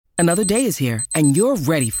Another day is here, and you're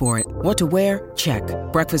ready for it. What to wear? Check.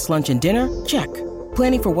 Breakfast, lunch, and dinner? Check.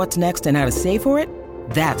 Planning for what's next and how to save for it?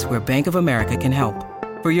 That's where Bank of America can help.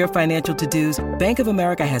 For your financial to-dos, Bank of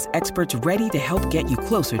America has experts ready to help get you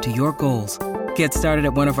closer to your goals. Get started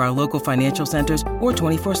at one of our local financial centers or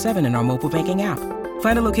 24/7 in our mobile banking app.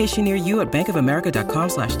 Find a location near you at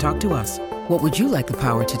bankofamerica.com/talktous. What would you like the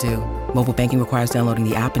power to do? Mobile banking requires downloading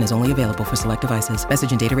the app and is only available for select devices.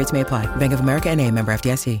 Message and data rates may apply. Bank of America N.A., member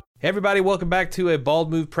FDIC. Hey everybody, welcome back to a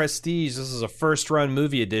Bald Move Prestige. This is a first run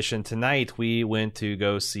movie edition. Tonight we went to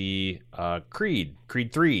go see Creed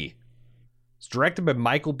 3. It's directed by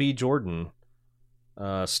Michael B. Jordan.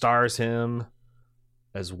 Stars him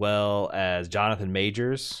as well as Jonathan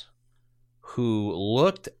Majors, who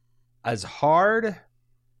looked as hard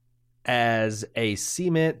as a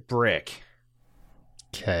cement brick.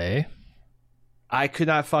 Okay. I could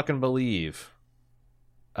not fucking believe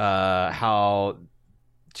how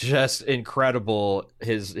just incredible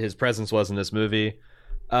his presence was in this movie.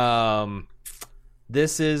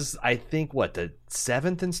 This is, I think, the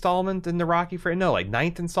 7th installment in the Rocky franchise? No,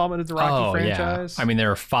 ninth installment of the Rocky franchise? Yeah. I mean,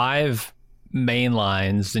 there are 5 main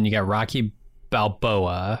lines, then you got Rocky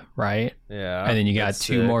Balboa, right? Yeah. And then you got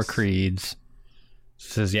 2 more Creeds.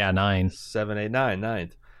 This is, 9. 7, 8, 9,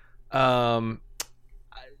 9th.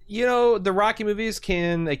 The Rocky movies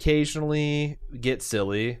can occasionally get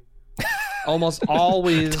silly. Almost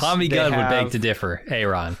always. Tommy Gunn would beg to differ. Hey,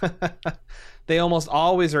 Ron. They almost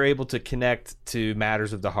always are able to connect to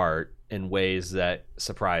matters of the heart in ways that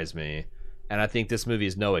surprise me. And I think this movie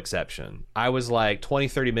is no exception. I was 20,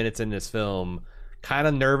 30 minutes in this film, kind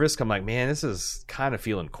of nervous. I'm like, man, this is kind of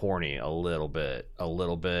feeling corny a little bit.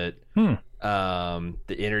 The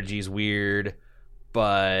energy's weird,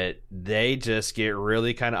 but they just get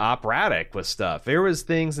really kind of operatic with stuff. There was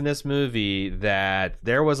things in this movie that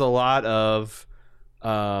there was a lot of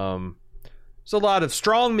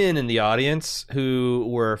strong men in the audience who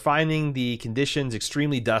were finding the conditions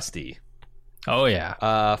extremely dusty. Oh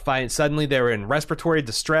yeah. Suddenly they were in respiratory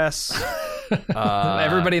distress.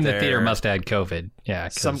 Everybody in the theater must have had COVID. Yeah.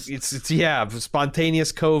 It's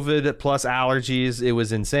spontaneous COVID plus allergies. It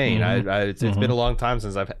was insane. It's been a long time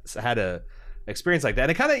since I've had a experience like that.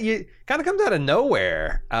 And it kind of comes out of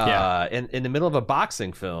nowhere in the middle of a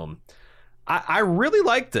boxing film. I really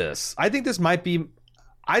like this. I think this might be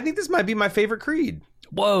my favorite Creed.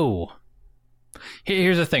 Whoa.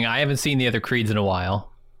 Here's the thing. I haven't seen the other Creeds in a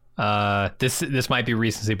while. This might be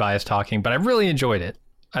recency bias talking, but I really enjoyed it.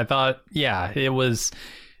 I thought, it was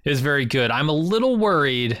very good. I'm a little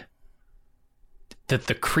worried that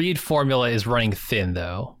the Creed formula is running thin,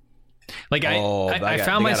 though. I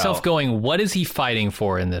found myself going, what is he fighting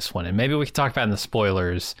for in this one? And maybe we can talk about it in the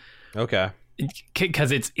spoilers. Okay.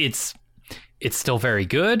 Because it's still very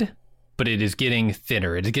good, but it is getting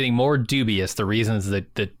thinner. It is getting more dubious, the reasons that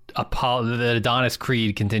Adonis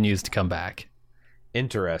Creed continues to come back.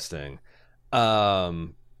 Interesting.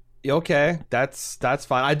 Okay, that's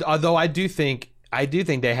fine. Although I do think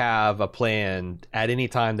they have a plan at any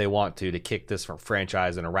time they want to kick this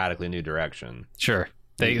franchise in a radically new direction. Sure.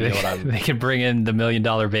 They can bring in the $1 Million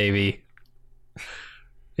Baby.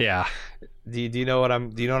 Yeah. Do you know what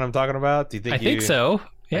I'm talking about? Do you think I think so.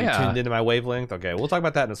 Yeah. Tuned into my wavelength? Okay, we'll talk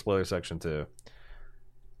about that in the spoiler section too.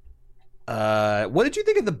 What did you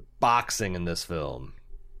think of the boxing in this film?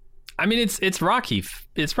 I mean, it's Rocky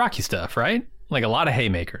stuff, right? A lot of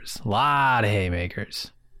haymakers.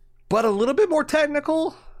 But a little bit more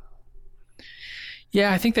technical?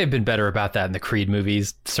 Yeah, I think they've been better about that in the Creed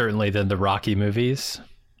movies, certainly, than the Rocky movies.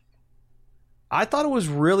 I thought it was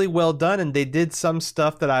really well done, and they did some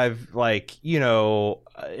stuff that I've,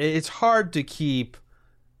 it's hard to keep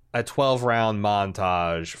a 12-round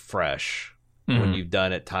montage fresh when you've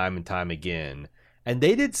done it time and time again. And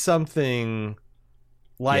they did something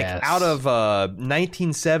out of a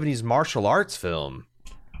 1970s martial arts film.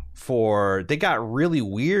 They got really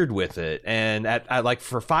weird with it, and at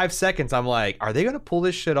for 5 seconds I'm like, are they gonna pull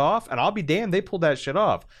this shit off? And I'll be damned, they pulled that shit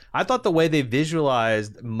off. I thought the way they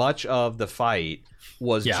visualized much of the fight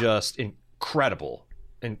was just incredible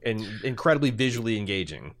and incredibly visually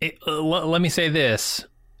engaging. Let me say this.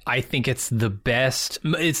 I think it's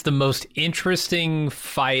the most interesting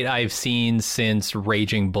fight I've seen since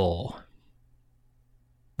Raging Bull,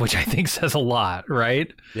 which I think says a lot,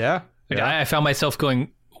 right? Yeah. I found myself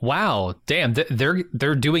going, wow, damn,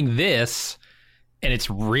 they're doing this, and it's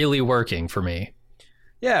really working for me.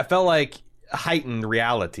 Yeah, it felt like heightened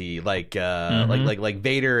reality, like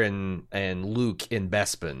Vader and Luke in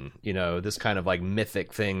Bespin. This kind of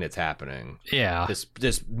mythic thing that's happening. Yeah,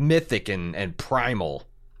 this mythic and primal.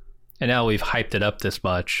 And now we've hyped it up this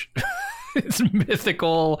much. It's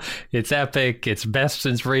mythical, it's epic, it's best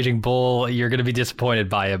since Raging Bull. You're going to be disappointed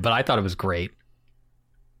by it, but I thought it was great.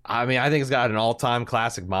 I mean, I think it's got an all-time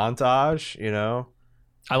classic montage, you know.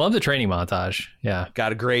 I love the training montage. Yeah.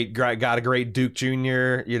 Got a great Duke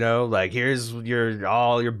Jr., you know, like here's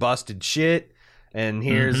all your busted shit, and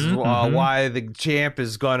here's why the champ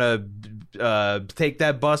is gonna take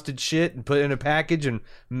that busted shit and put it in a package and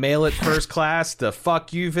mail it first class to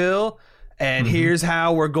fuck youville. And here's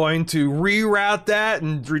how we're going to reroute that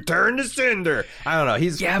and return to Cinder. I don't know.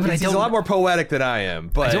 He's a lot more poetic than I am.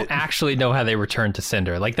 But I don't actually know how they return to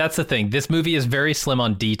Cinder. Like, that's the thing. This movie is very slim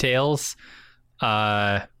on details.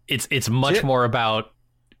 It's much more about.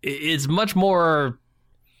 It's much more.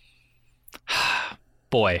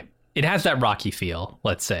 Boy, it has that Rocky feel.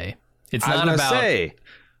 Let's say it's not about.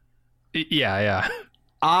 Yeah.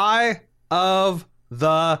 Eye of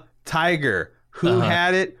the Tiger. Who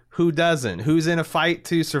had it? Who doesn't? Who's in a fight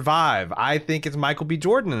to survive? I think it's Michael B.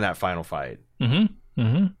 Jordan in that final fight. But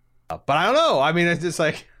I don't know. I mean, it's just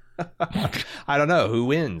like, I don't know. Who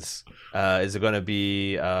wins? Is it going to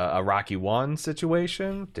be a Rocky 1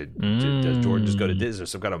 situation? Does Jordan just go to Disney? Is there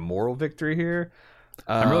some kind of moral victory here?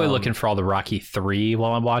 I'm really looking for all the Rocky 3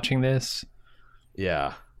 while I'm watching this.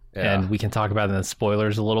 Yeah. And we can talk about it in the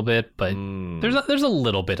spoilers a little bit, but there's a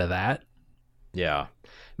little bit of that. Yeah.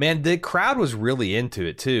 Man, the crowd was really into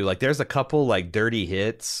it too. Like, there's a couple like dirty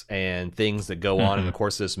hits and things that go on in the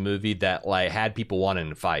course of this movie that like had people wanting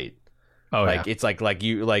to fight. Oh, like yeah. It's like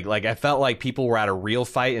I felt like people were at a real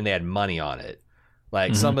fight and they had money on it.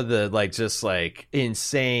 Like some of the like just like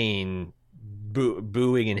insane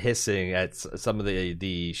booing and hissing at some of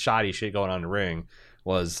the shoddy shit going on in the ring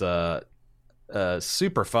was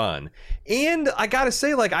super fun. And I gotta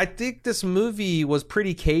say, like, I think this movie was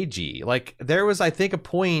pretty cagey. Like, there was, I think, a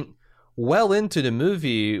point well into the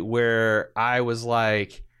movie where I was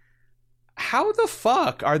like, how the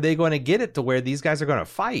fuck are they going to get it to where these guys are going to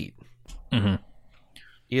fight?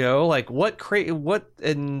 You know, like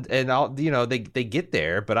and I'll, you know, they get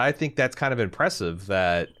there, but I think that's kind of impressive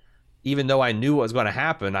that even though I knew what was going to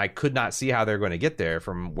happen, I could not see how they're going to get there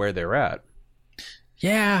from where they're at.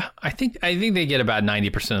 Yeah, I think they get about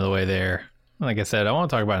 90% of the way there. Like I said, I won't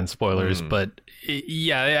talk about it in spoilers, but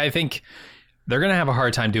yeah, I think they're going to have a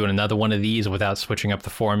hard time doing another one of these without switching up the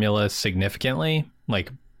formula significantly.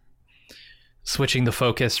 Like switching the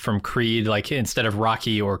focus from Creed, like instead of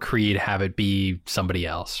Rocky or Creed, have it be somebody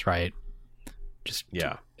else, right? Just,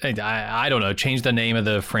 yeah. I don't know, change the name of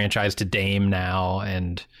the franchise to Dame now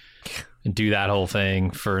and do that whole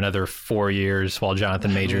thing for another 4 years while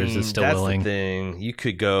Jonathan Majors is still willing. That's the thing. You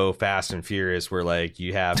could go Fast and Furious where like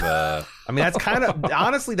you have a... I mean, that's kind of...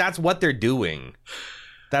 honestly, that's what they're doing.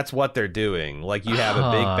 That's what they're doing. Like you have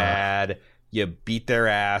a big bad, you beat their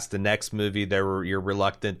ass. The next movie, they're your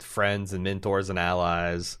reluctant friends and mentors and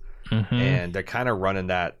allies. And they're kind of running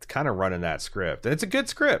that script. And it's a good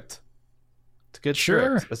script. It's a good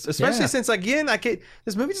script, especially since again,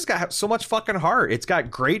 this movie just got so much fucking heart. It's got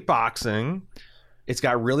great boxing, it's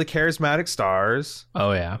got really charismatic stars.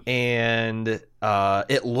 Oh yeah, and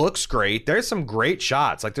it looks great. There's some great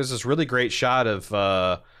shots. Like there's this really great shot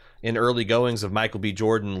of in early goings of Michael B.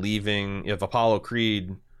 Jordan leaving, of Apollo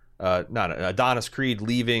Creed, Adonis Creed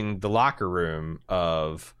leaving the locker room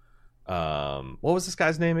of what was this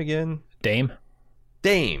guy's name again? Diamond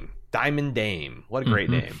Dame. What a great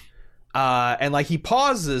name. And like he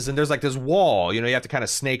pauses and there's like this wall, you know, you have to kind of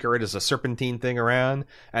snake her. It as a serpentine thing around,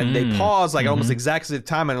 and they pause like almost exactly the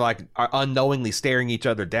time and like are unknowingly staring each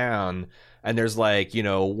other down. And there's like, you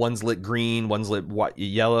know, one's lit green, one's lit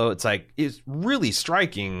yellow. It's like, it's really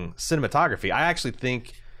striking cinematography. I actually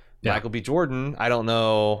think Michael B. Jordan, I don't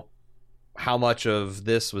know how much of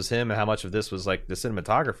this was him and how much of this was like the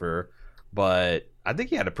cinematographer, but I think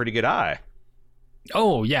he had a pretty good eye.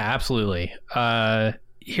 Oh yeah, absolutely.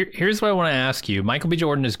 Here's what I want to ask you. Michael B.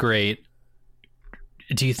 Jordan is great.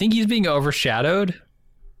 Do you think he's being overshadowed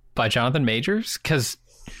by Jonathan Majors? Because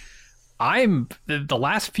the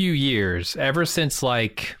last few years, ever since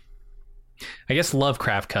like, I guess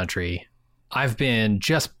Lovecraft Country, I've been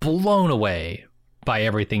just blown away by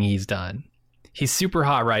everything he's done. He's super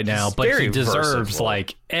hot right now, but he deserves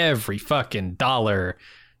like every fucking dollar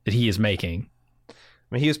that he is making.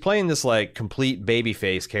 I mean, he was playing this like complete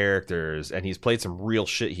babyface characters, and he's played some real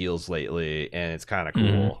shit heels lately, and it's kind of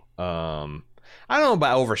cool. I don't know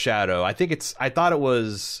about overshadow. I thought it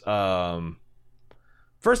was.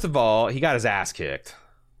 First of all, he got his ass kicked,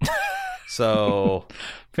 so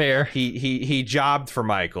fair. He jobbed for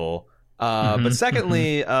Michael. But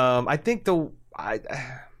secondly, I think but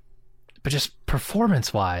just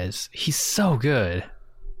performance wise, he's so good.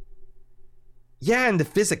 Yeah, and the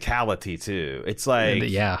physicality too. It's like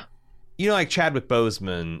Yeah. You know, like Chadwick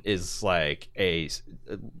Boseman is like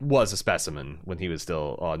was a specimen when he was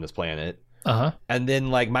still on this planet. Uh-huh. And then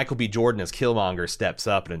like Michael B. Jordan as Killmonger steps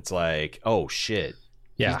up and it's like, oh shit.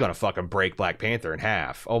 Yeah. He's gonna fucking break Black Panther in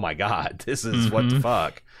half. Oh my god, this is what the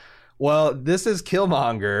fuck. Well, this is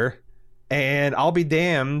Killmonger, and I'll be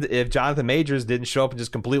damned if Jonathan Majors didn't show up and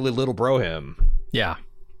just completely little bro him. Yeah.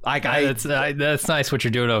 Like that's nice what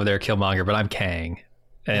you're doing over there, Killmonger, but I'm Kang.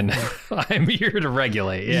 And I'm here to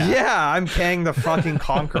regulate. Yeah. I'm Kang the fucking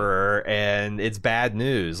Conqueror, and it's bad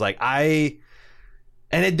news. Like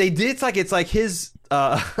it's like his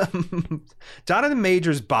Jonathan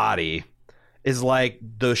Majors' body is like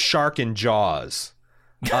the shark in Jaws.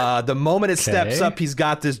 The moment it steps up, he's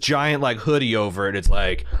got this giant like hoodie over it. It's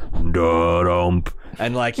like, da-dump.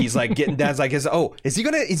 And like he's like getting down. It's like, is he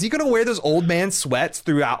gonna wear those old man sweats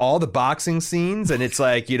throughout all the boxing scenes? And it's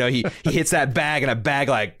like, you know, he hits that bag, and a bag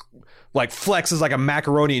like flexes like a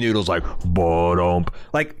macaroni noodles, like ba-dump.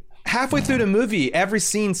 Like halfway through the movie, every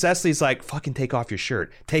scene, Cecily's like, fucking take off your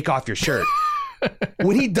shirt. Take off your shirt.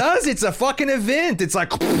 When he does, it's a fucking event. It's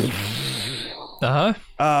like. To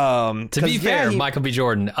be fair, Michael B.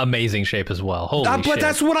 Jordan, amazing shape as well. Holy shit. But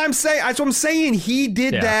that's what I'm saying. That's what I'm saying. He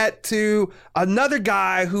did that to another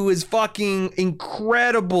guy who is fucking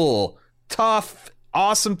incredible, tough,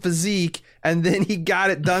 awesome physique, and then he got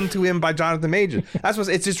it done to him by Jonathan Majors.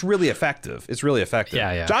 It's just really effective. It's really effective.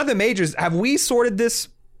 Yeah. Jonathan Majors, have we sorted this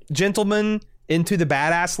gentleman into the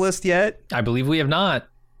badass list yet? I believe we have not.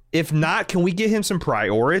 If not, can we get him some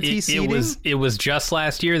priority seating? It was just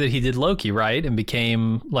last year that he did Loki, right? And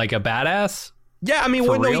became like a badass. Yeah, I mean,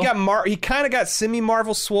 he kind of got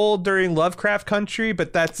semi-Marvel swole during Lovecraft Country,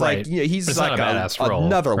 but that's right. Like, you know, he's like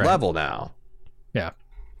another level now. Yeah.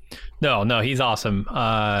 No, he's awesome.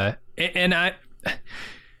 And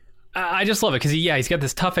I just love it because he's got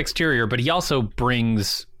this tough exterior, but he also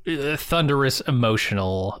brings thunderous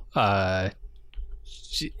emotional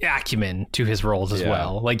acumen to his roles as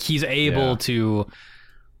well. Like he's able to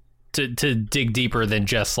dig deeper than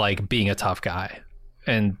just like being a tough guy,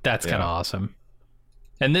 and that's kind of awesome.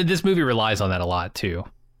 And this movie relies on that a lot too.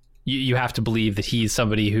 You have to believe that he's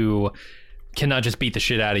somebody who cannot just beat the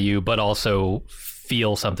shit out of you, but also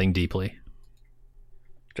feel something deeply.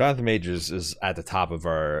 Jonathan Majors is at the top of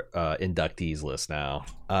our inductees list now.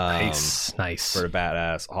 Nice for the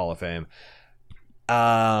Badass Hall of Fame.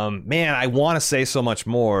 Man, I want to say so much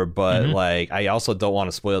more, but like I also don't want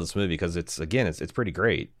to spoil this movie because it's pretty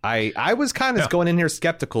great. I was kind of going in here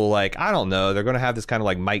skeptical, like I don't know, they're going to have this kind of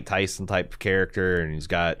like Mike Tyson type character, and he's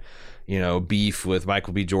got, you know, beef with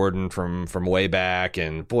Michael B. Jordan from way back,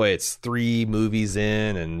 and boy, it's 3 movies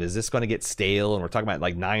in, and is this going to get stale? And we're talking about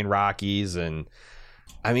like 9 Rockies, and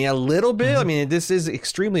I mean a little bit. I mean, this is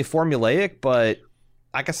extremely formulaic, but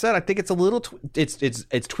like I said, I think it's a little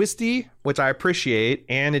it's twisty, which I appreciate,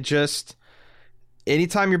 and it just,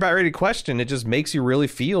 anytime you're about ready to question, it just makes you really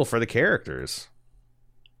feel for the characters.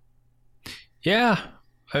 Yeah.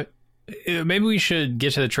 Maybe we should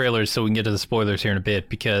get to the trailers so we can get to the spoilers here in a bit,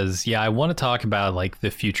 because I want to talk about like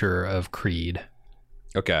the future of Creed.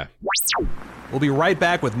 Okay. We'll be right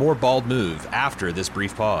back with more Bald Move after this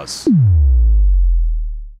brief pause.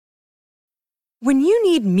 When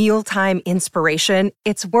you need mealtime inspiration,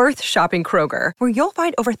 it's worth shopping Kroger, where you'll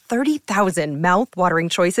find over 30,000 mouth-watering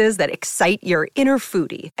choices that excite your inner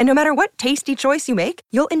foodie. And no matter what tasty choice you make,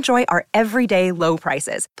 you'll enjoy our everyday low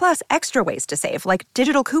prices, plus extra ways to save, like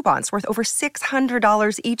digital coupons worth over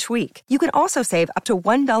 $600 each week. You can also save up to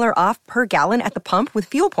 $1 off per gallon at the pump with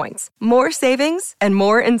fuel points. More savings and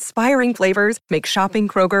more inspiring flavors make shopping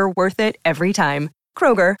Kroger worth it every time.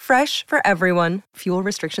 Kroger, fresh for everyone. Fuel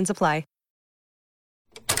restrictions apply.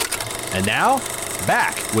 And now,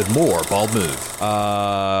 back with more Bald Move.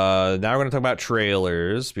 Now we're going to talk about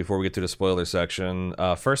trailers before we get to the spoiler section.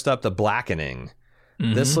 First up, The Blackening.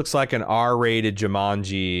 This looks like an R-rated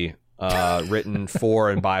Jumanji written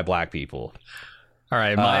for and by black people. All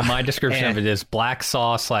right, my description of it is black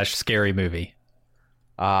saw / scary movie.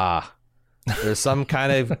 There's some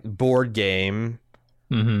kind of board game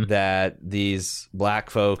that these black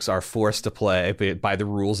folks are forced to play by the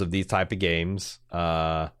rules of these type of games.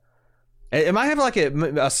 It might have like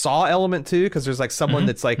a Saw element too, because there's like someone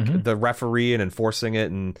that's like the referee and enforcing it,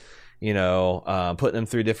 and you know, putting them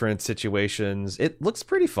through different situations. It looks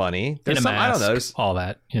pretty funny. There's some, I don't know, all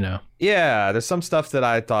that, you know. Yeah, there's some stuff that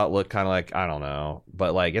I thought looked kind of like, I don't know,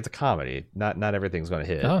 but like it's a comedy. Not everything's going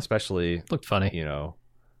to hit, especially looked funny. You know,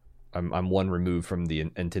 I'm one removed from the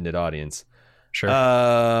intended audience. Sure.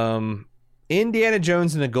 Indiana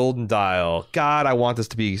Jones and the Golden Dial. God, I want this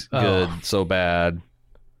to be good so bad.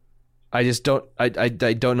 I just don't. I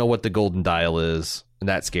don't know what the golden dial is, and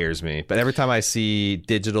that scares me. But every time I see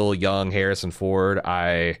digital young Harrison Ford,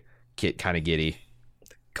 I get kind of giddy.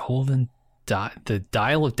 The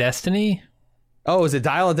Dial of Destiny? Oh, is it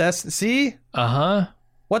Dial of Destiny? See? Uh-huh.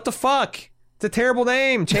 What the fuck? It's a terrible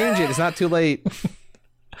name. Change it. It's not too late.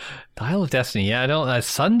 Dial of Destiny. Yeah, I don't.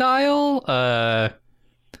 Sundial?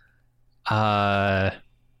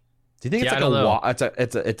 Do you think it's like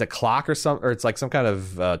it's a clock or something, or it's like some kind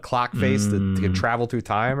of clock face that can travel through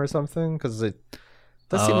time or something? Because it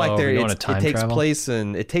does seem like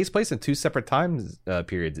it takes place in two separate time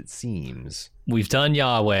periods. It seems. We've done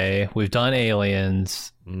Yahweh. We've done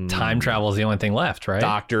Aliens. Time travel is the only thing left, right?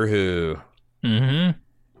 Doctor Who. Mm-hmm.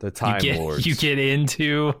 The Time Lords. You get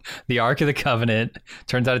into the Ark of the Covenant.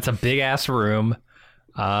 Turns out it's a big ass room.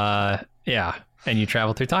 Yeah, and you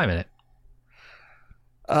travel through time in it.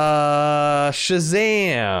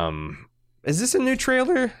 Shazam. Is this a new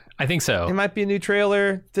trailer? I think so. It might be a new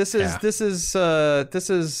trailer. This is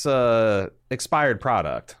expired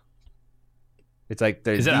product. It's like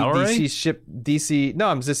the DC. No,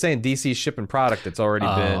 I'm just saying DC shipping product that's already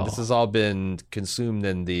been. This has all been consumed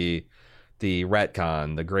in the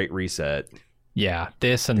retcon, the Great Reset. Yeah,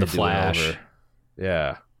 this and the Flash.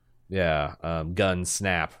 Yeah. Gun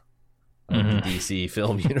snap of the DC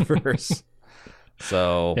film universe.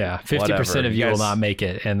 So yeah, 50% of you will not make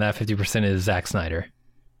it, and that 50% is Zack Snyder.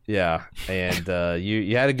 Yeah, and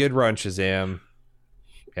you had a good run, Shazam.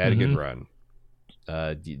 You had a good run.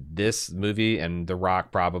 This movie and The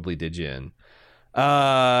Rock probably did you in.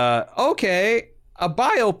 Okay, a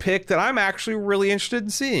biopic that I'm actually really interested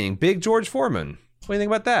in seeing. Big George Foreman. What do you think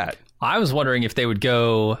about that? I was wondering if they would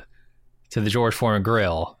go to the George Foreman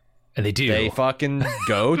Grill. And they do. They fucking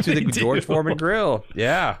go to the George Foreman Grill.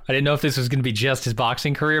 Yeah. I didn't know if this was going to be just his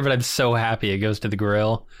boxing career, but I'm so happy it goes to the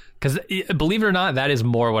grill. Because believe it or not, that is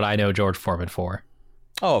more what I know George Foreman for.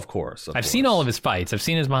 Oh, of course. I've seen all of his fights. I've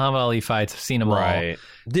seen his Muhammad Ali fights. I've seen them all. Right.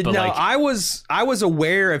 I was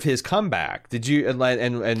aware of his comeback. Did you?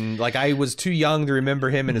 And like I was too young to remember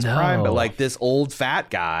him in his prime, but like this old fat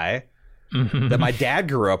guy that my dad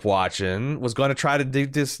grew up watching was going to try to do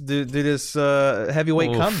this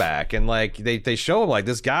heavyweight comeback, and like they show him like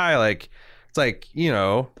this guy, like it's like, you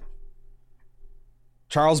know,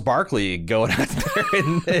 Charles Barkley going out there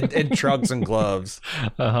in trunks and gloves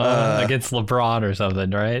against LeBron or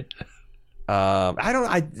something, right?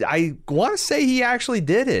 I want to say he actually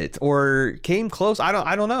did it or came close. I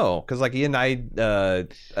don't know, because like Ian, my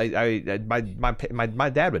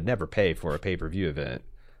dad would never pay for a pay-per-view event.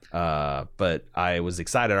 But I was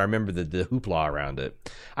excited. I remember the hoopla around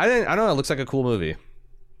it. I don't know. It looks like a cool movie.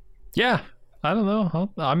 Yeah, I don't know.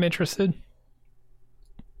 I'm interested.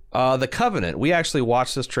 The Covenant. We actually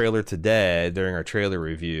watched this trailer today during our trailer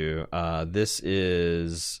review. This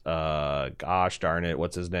is gosh darn it,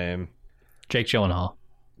 what's his name? Jake Gyllenhaal.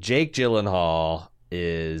 Jake Gyllenhaal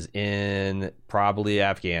is in probably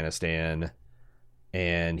Afghanistan,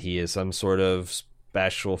 and he is some sort of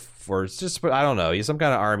special force, just I don't know, he's some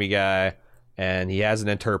kind of army guy, and he has an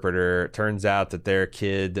interpreter. It turns out that their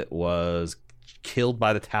kid was killed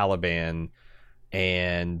by the Taliban,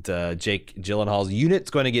 and Jake Gyllenhaal's unit's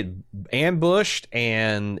going to get ambushed,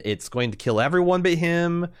 and it's going to kill everyone but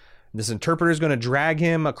him. This interpreter is going to drag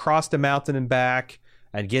him across the mountain and back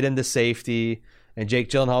and get him to safety, and Jake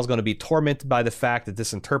Gyllenhaal is going to be tormented by the fact that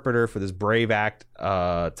this interpreter, for this brave act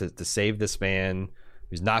to save this man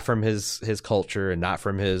who's not from his culture and not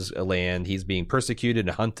from his land, he's being persecuted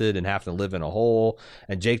and hunted and having to live in a hole.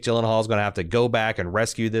 And Jake Gyllenhaal is going to have to go back and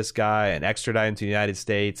rescue this guy and extradite him to the United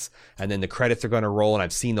States. And then the credits are going to roll, and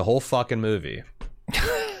I've seen the whole fucking movie.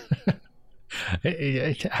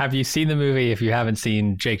 Have you seen the movie if you haven't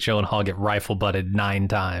seen Jake Gyllenhaal get rifle butted 9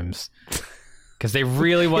 times? Because they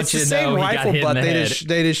really want you to know he got hit in the head.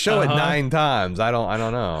 They just show it 9 times. I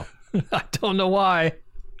don't know. I don't know why.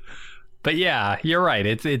 But yeah, you're right.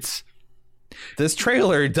 It's this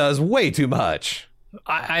trailer does way too much.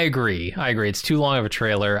 I agree. It's too long of a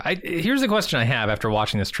trailer. Here's the question I have after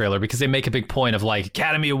watching this trailer, because they make a big point of like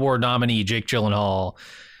Academy Award nominee Jake Gyllenhaal.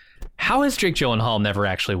 How has Jake Gyllenhaal never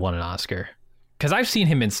actually won an Oscar? Because I've seen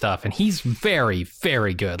him in stuff, and he's very,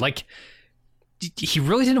 very good. Like, he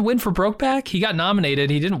really didn't win for Brokeback. He got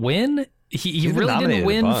nominated. He didn't win. He really didn't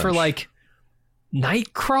win for like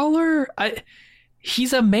Nightcrawler.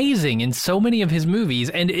 He's amazing in so many of his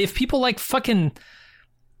movies. And if people like fucking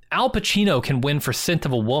Al Pacino can win for Scent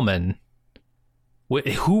of a Woman,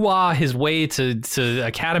 hoo-ah his way to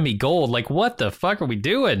Academy Gold, like what the fuck are we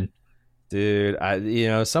doing? Dude,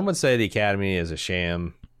 some would say the Academy is a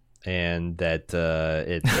sham. and that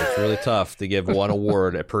it's really tough to give one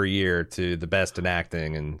award per year to the best in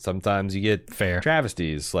acting, and sometimes you get Fair.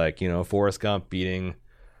 travesties like Forrest Gump beating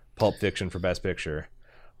Pulp Fiction for Best Picture.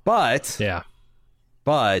 But Yeah.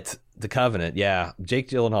 The Covenant, yeah, Jake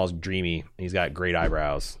Gyllenhaal's dreamy. He's got great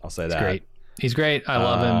eyebrows. I'll say that. Great. He's great. I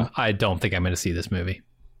love him. I don't think I'm going to see this movie.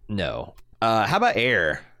 No. How about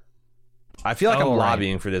Air? I feel like I'm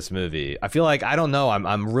lobbying for this movie. I feel like, I don't know,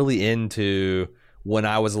 I'm really into when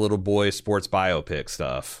I was a little boy sports biopic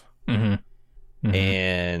stuff. And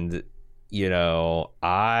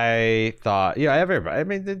I thought, everybody, I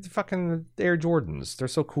mean, the fucking Air Jordans, they're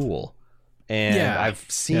so cool. And I've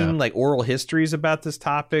seen like oral histories about this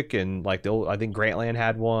topic, and like I think Grantland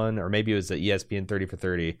had one, or maybe it was the ESPN 30 for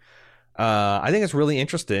 30. I think it's really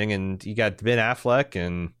interesting, and you got Ben Affleck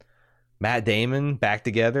and Matt Damon back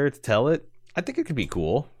together to tell it. I think it could be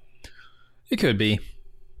cool. It could be.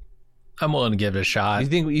 I'm willing to give it a shot. You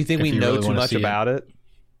think we know really too much about it?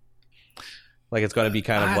 Like it's going to be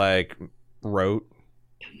kind of like rote?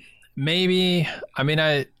 Maybe. I mean,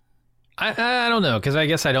 I don't know, because I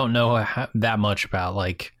guess I don't know that much about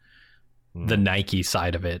like the Nike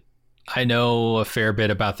side of it. I know a fair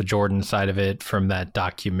bit about the Jordan side of it from that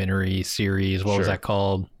documentary series. What was that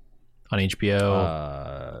called on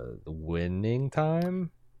HBO? Winning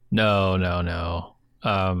Time? No.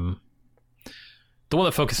 The one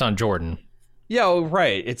that focused on Jordan. Yeah,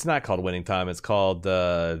 right. It's not called Winning Time. It's called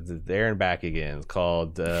There and Back Again. It's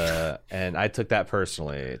called, and I took that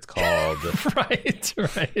personally. It's called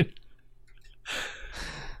right.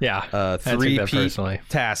 Yeah,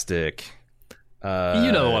 Three-Peat-tastic. You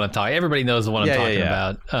know the one I'm talking. Everybody knows the one I'm talking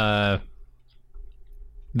about.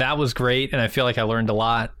 That was great, and I feel like I learned a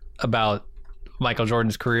lot about Michael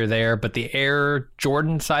Jordan's career there. But the Air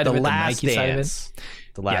Jordan side of it, the Nike side of it,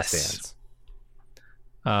 The Last Dance.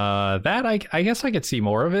 That I guess I could see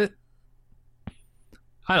more of it.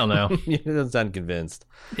 I don't know. You don't sound convinced.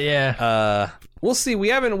 Yeah. We'll see. We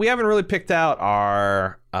haven't really picked out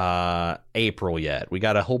our April yet. We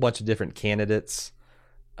got a whole bunch of different candidates.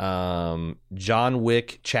 John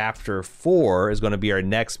Wick Chapter 4 is going to be our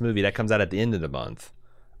next movie. That comes out at the end of the month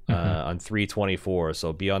on 3/24.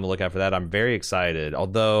 So be on the lookout for that. I'm very excited.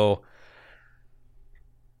 Although,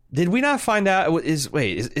 did we not find out? Is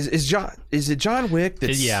it John Wick?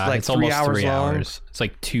 That's like it's 3 almost hours 3 long? hours. It's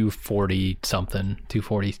like 240 something,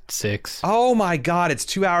 246. Oh my God! It's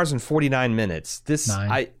 2 hours and 49 minutes. This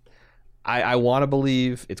I want to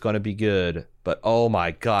believe it's going to be good, but oh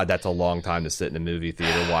my God, that's a long time to sit in a movie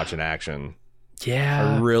theater watching action.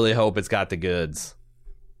 Yeah. I really hope it's got the goods.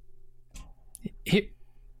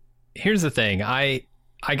 Here's the thing. I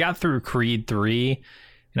got through Creed 3,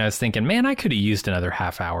 and I was thinking, man, I could have used another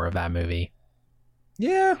half hour of that movie.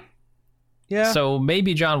 Yeah. So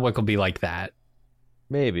maybe John Wick will be like that.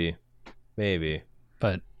 Maybe.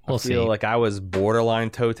 But we'll see. I feel like I was borderline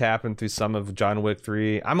toe tapping through some of John Wick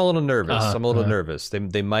 3. I'm a little nervous. Nervous.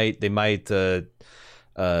 They might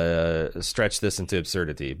stretch this into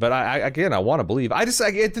absurdity. But I want to believe.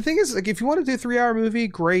 The thing is, like, if you want to do a 3-hour movie,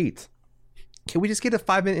 great. Can we just get a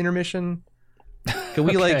 5-minute intermission? Can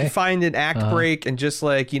we like find an act break and just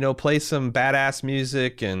like play some badass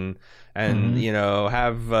music and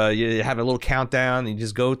have a little countdown and you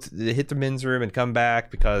just go hit the men's room and come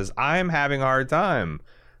back, because I'm having a hard time.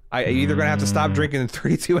 I either gonna have to stop drinking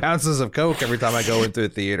 32 ounces of Coke every time I go into a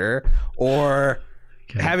theater, or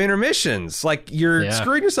have intermissions. Like you're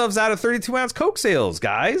screwing yourselves out of 32-ounce Coke sales,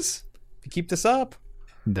 guys. If you keep this up,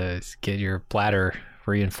 get your bladder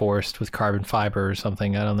reinforced with carbon fiber or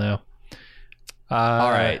something. I don't know.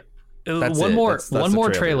 All right. One more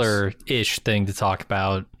trailer-ish thing to talk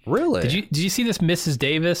about. Really? Did you see this Mrs.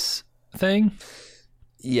 Davis thing?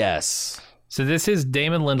 Yes. So this is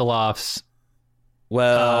Damon Lindelof's.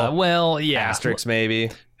 Yeah. Asterisk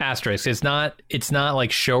maybe. Asterisk. It's not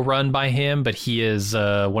like show run by him, but he is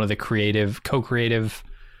one of the co-creative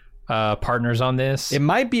partners on this. It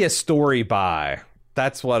might be a story by.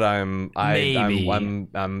 That's what I'm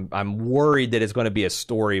worried that it's going to be a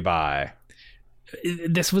story by.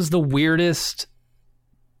 This was the weirdest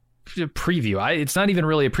preview. It's not even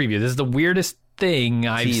really a preview. This is the weirdest thing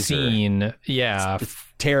I've seen. Yeah. It's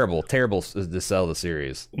terrible to sell the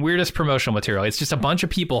series. Weirdest promotional material. It's just a bunch of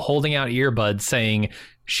people holding out earbuds saying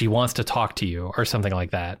she wants to talk to you or something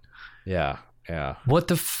like that. Yeah. What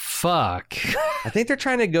the fuck? I think they're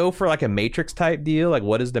trying to go for like a Matrix type deal. Like,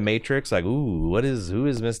 what is the Matrix? Like, who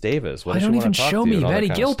is Miss Davis? Why don't even show me Betty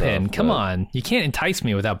Gilpin? Come on. You can't entice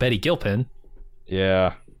me without Betty Gilpin.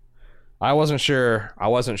 Yeah. I wasn't sure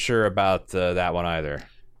about that one either.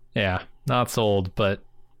 Yeah. Not sold, but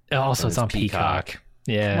also it's on Peacock.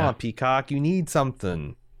 Yeah. Come on, Peacock. You need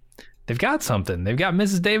something. they've got something. They've got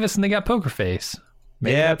Mrs. Davis and they got Poker Face.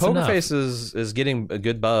 Maybe yeah, that's Poker enough. Face is getting a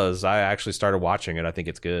good buzz. I actually started watching it. I think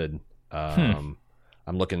it's good. I'm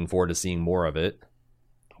looking forward to seeing more of it.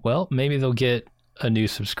 Well, maybe they'll get a new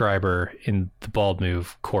subscriber in the Bald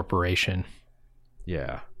Move Corporation.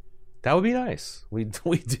 Yeah, that would be nice. We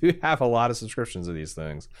do have a lot of subscriptions to these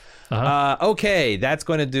things. Okay, that's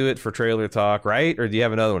going to do it for trailer talk, right? Or do you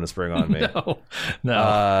have another one to spring on me? No.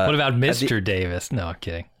 What about Mr. Davis? No, I'm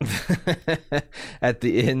kidding. At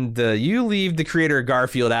the end, you leave the creator of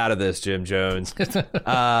Garfield out of this, Jim Jones. We're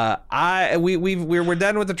done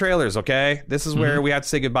with the trailers. Okay, this is where we have to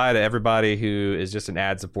say goodbye to everybody who is just an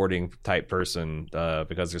ad supporting type person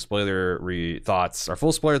because their thoughts, our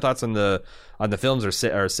full spoiler thoughts on the films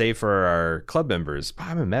are safe for our club members.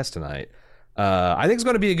 I'm a mess tonight. I think it's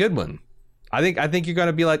going to be a good one. I think you're going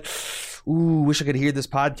to be like, ooh, wish I could hear this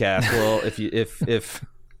podcast. Well, if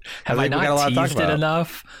have I not teased it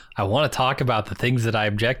enough? I want to talk about the things that I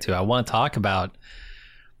object to. I want to talk about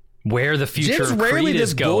where the future Jim's of rarely Creed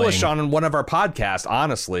is this going. bullish on one of our podcasts.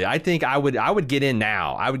 Honestly, I think I would get in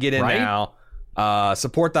now. I would get in now.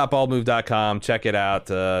 Support.baldmove.com. Check it out.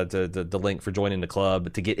 The link for joining the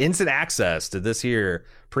club to get instant access to this here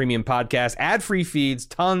premium podcast, ad-free feeds,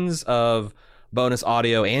 tons of bonus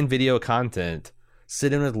audio and video content.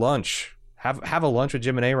 Sit in with lunch. Have a lunch with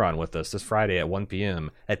Jim and Aaron with us this Friday at 1 p.m.,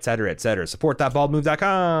 et cetera, et cetera.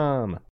 Support.baldmove.com.